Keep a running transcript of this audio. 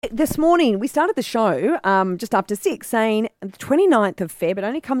This morning, we started the show just after 6 saying the 29th of Feb, it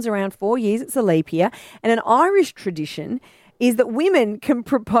only comes around 4 years, it's a leap year, and an Irish tradition is that women can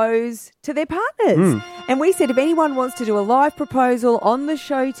propose to their partners. And we said if anyone wants to do a live proposal on the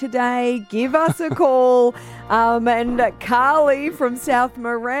show today, give us a call. And Carly from South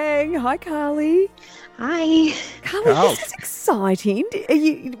Morang. Hi, Carly. Hi. Carly, this is exciting.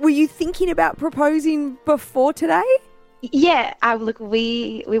 Were you thinking about proposing before today? Yeah, look,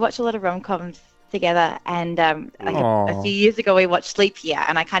 we watch a lot of rom-coms together, and a few years ago we watched Leap Year,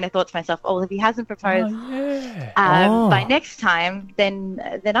 and I kind of thought to myself, oh, well, if he hasn't proposed by next time, then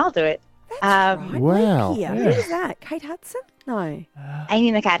I'll do it. That's right. Wow. Leap Year. Yeah. Who is that? Kate Hudson? No.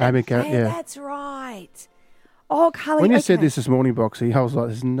 Amy McAdams. Hey, that's right. Oh, Carly, When you okay. said this morning, Boxy, I was like,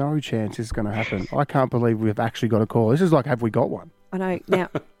 there's no chance this is going to happen. I can't believe we've actually got a call. This is like, have we got one? I know. Now,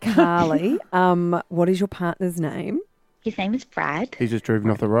 Carly, what is your partner's name? His name is Brad. He's just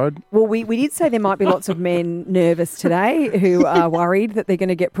driven off the road. Well, we did say there might be lots of men nervous today who are worried that they're going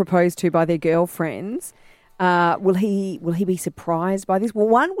to get proposed to by their girlfriends. Will he be surprised by this? Well,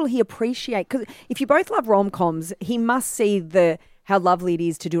 one, will he appreciate? Because if you both love rom-coms, he must see how lovely it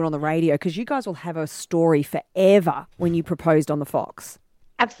is to do it on the radio, because you guys will have a story forever when you proposed on the Fox.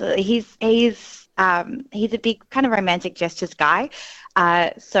 Absolutely. He's a big kind of romantic gestures guy.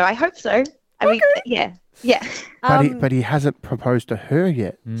 So I hope so. I mean, yeah. But he hasn't proposed to her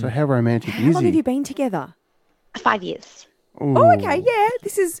yet. So how romantic How is long he? have you been together? 5 years. Ooh, Oh, okay, yeah.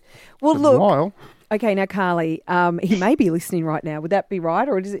 This is well. a Look, while. okay. Now, Carly, he may be listening right now. Would that be right,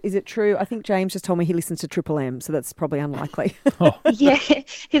 or is it true? I think James just told me he listens to Triple M, so that's probably unlikely. Yeah,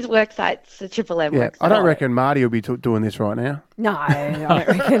 his work site's the Triple M Yeah, work I don't site. reckon Marty will be doing this right now. No, I don't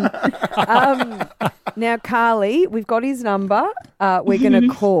reckon. Now, Carly, we've got his number. We're going to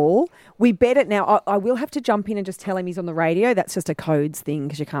call. We bet it now. I will have to jump in and just tell him he's on the radio. That's just a codes thing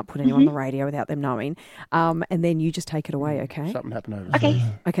because you can't put anyone on the radio without them knowing. And then you just take it away, okay? Something happened over Okay.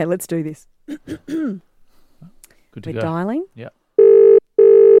 Okay, let's do this. Good to We're go. dialing. Yeah.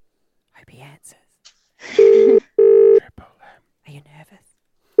 Hope he answers. Triple M. Are you nervous?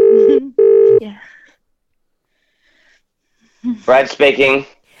 Yeah. Brad speaking.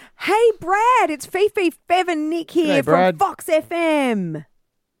 Hey, Brad, it's Fifi, Fev and Nick here Hey, from Brad. Fox FM.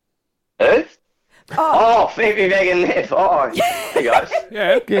 Who? Oh, Oh, Phoebe, Megan, Niff. Oh, hey guys.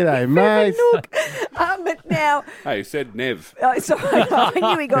 Yeah. G'day, mate. now, Hey, you said Nev. sorry, I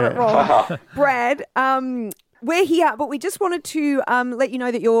knew we got it wrong. Brad, we're here, but we just wanted to let you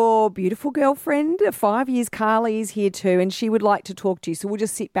know that your beautiful girlfriend, 5 years, Carly, is here too, and she would like to talk to you. So we'll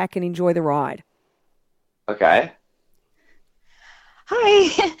just sit back and enjoy the ride. Okay.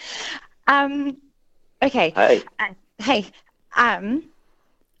 Hi. Okay. Hey. Hey.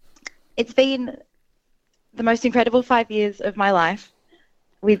 It's been the most incredible 5 years of my life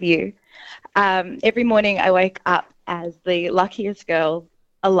with you. Every morning I wake up as the luckiest girl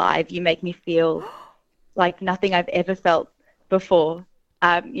alive. You make me feel like nothing I've ever felt before.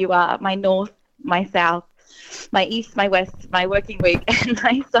 You are my north, my south, my east, my west, my working week, and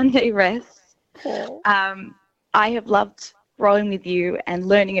my Sunday rest. I have loved growing with you and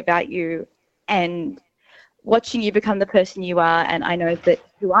learning about you and watching you become the person you are, and I know that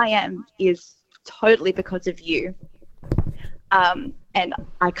who I am is totally because of you. And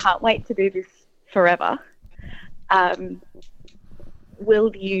I can't wait to do this forever.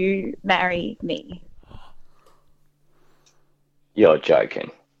 Will you marry me? You're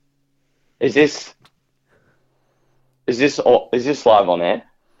joking. Is this live on air?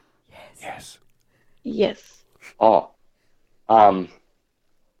 Yes. Yes. Oh.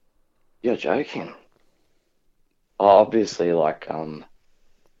 You're joking. Oh, obviously, like,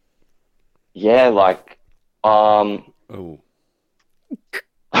 yeah, like, Oh.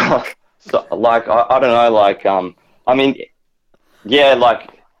 so, like, I don't know, like, I mean, yeah, like,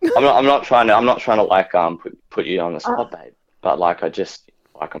 I'm not trying to like, put you on the spot, babe, but like, I'm just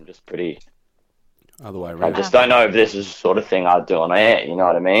pretty, Other way I around. just don't know if this is the sort of thing I'd do on air, you know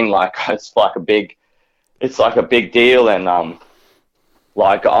what I mean? Like, it's like a big deal, and,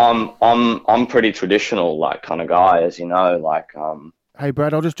 like, I'm pretty traditional, like, kind of guy, as you know, like, Hey,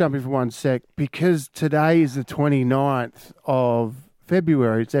 Brad, I'll just jump in for 1 sec. Because today is the 29th of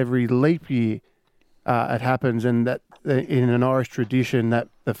February, it's every leap year it happens, and that in an Irish tradition that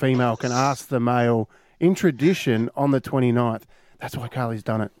the female can ask the male in tradition on the 29th. That's why Carly's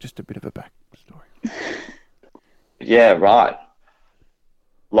done it. Just a bit of a backstory. yeah, right.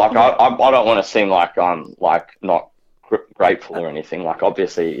 Like, I don't want to seem like I'm, like, not grateful or anything. Like,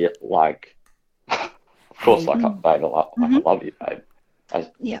 obviously, like, of course, like, babe, I love you, babe.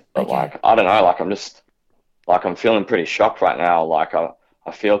 Yeah. But like, I don't know, like, I'm feeling pretty shocked right now. Like,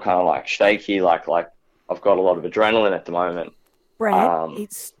 I feel kind of like shaky, like I've got a lot of adrenaline at the moment. Brad,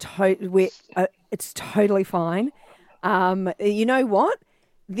 it's totally fine. You know what?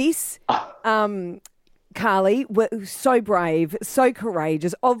 This, Carly, we're so brave, so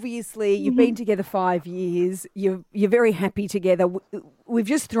courageous. Obviously, you've been together 5 years. You're very happy together. We've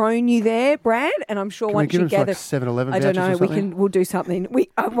just thrown you there, Brad, and I'm sure Can once we give you us gather, like 7-Eleven I don't know. vouchers or We'll do something.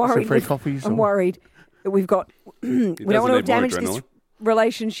 I'm worried. free coffees I'm or- worried that we've got. we don't want to need more damage this adrenaline.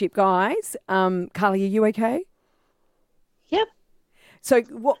 relationship, guys. Carly, are you okay? Yep. So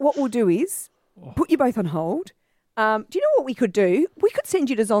what we'll do is put you both on hold. Do you know what we could do? We could send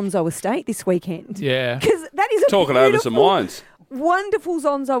you to Zonzo Estate this weekend. Yeah. Because that is a Talking over some beautiful, wines. wonderful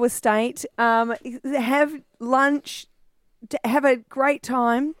Zonzo Estate. Have lunch, have a great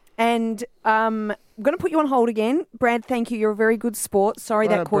time, and I'm going to put you on hold again. Brad, thank you. You're a very good sport. Sorry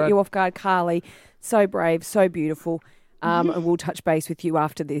that Right, caught Brad. you off guard. Carly, so brave, so beautiful. And we'll touch base with you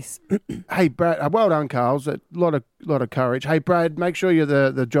after this. Hey, Brad, well done, Carl's. A lot of courage. Hey, Brad, make sure you're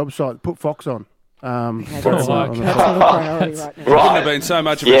the job site. Put Fox on. That's That's not like- a priority right now. Wouldn't have been so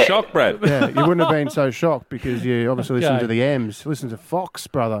much of a Yeah. shock, Brad. Yeah, you wouldn't have been so shocked because you obviously listen Okay. to the M's. Listen to Fox,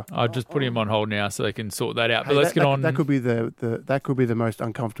 brother. I'll just put him on hold now so they can sort that out. But Hey, let's that, get that- on. That could be that could be the most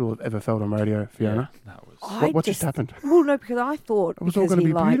uncomfortable I've ever felt on radio, Fiona. That was... What just happened? Well, no, because I thought It was all because gonna he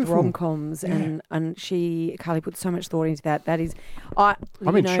be liked beautiful. rom-coms and Carly put so much thought into that. That is, I'm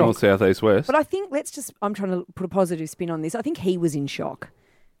in know, shock. North, south, east, west. But I think I'm trying to put a positive spin on this. I think he was in shock.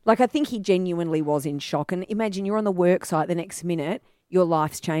 Like, I think he genuinely was in shock. And imagine you're on the work site the next minute, your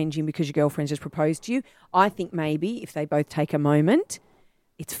life's changing because your girlfriend's just proposed to you. I think maybe if they both take a moment,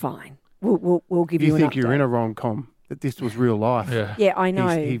 it's fine. We'll give you You an think update. you're in a rom-com, that this was real life. Yeah. Yeah, I know.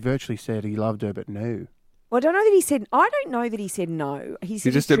 He virtually said he loved her, but no. Well, I don't know that he said. I don't know that he said no. He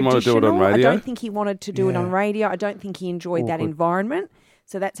said just it's didn't want to do it on traditional. radio? I don't think he wanted to do it on Yeah. radio. I don't think he enjoyed that Awkward. environment.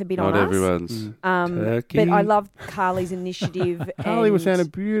 So that's a bit Not on us. everyone's turkey. But I love Carly's initiative. Carly was and sounding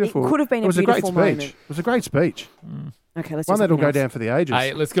beautiful. It could have been It was a great beautiful speech. moment. It was a great speech. Okay, let's One do that'll something go else. down for the ages.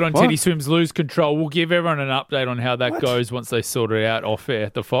 Hey, let's get on What? Teddy Swims Lose Control. We'll give everyone an update on how that goes once they sort it out off air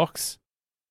at the Fox.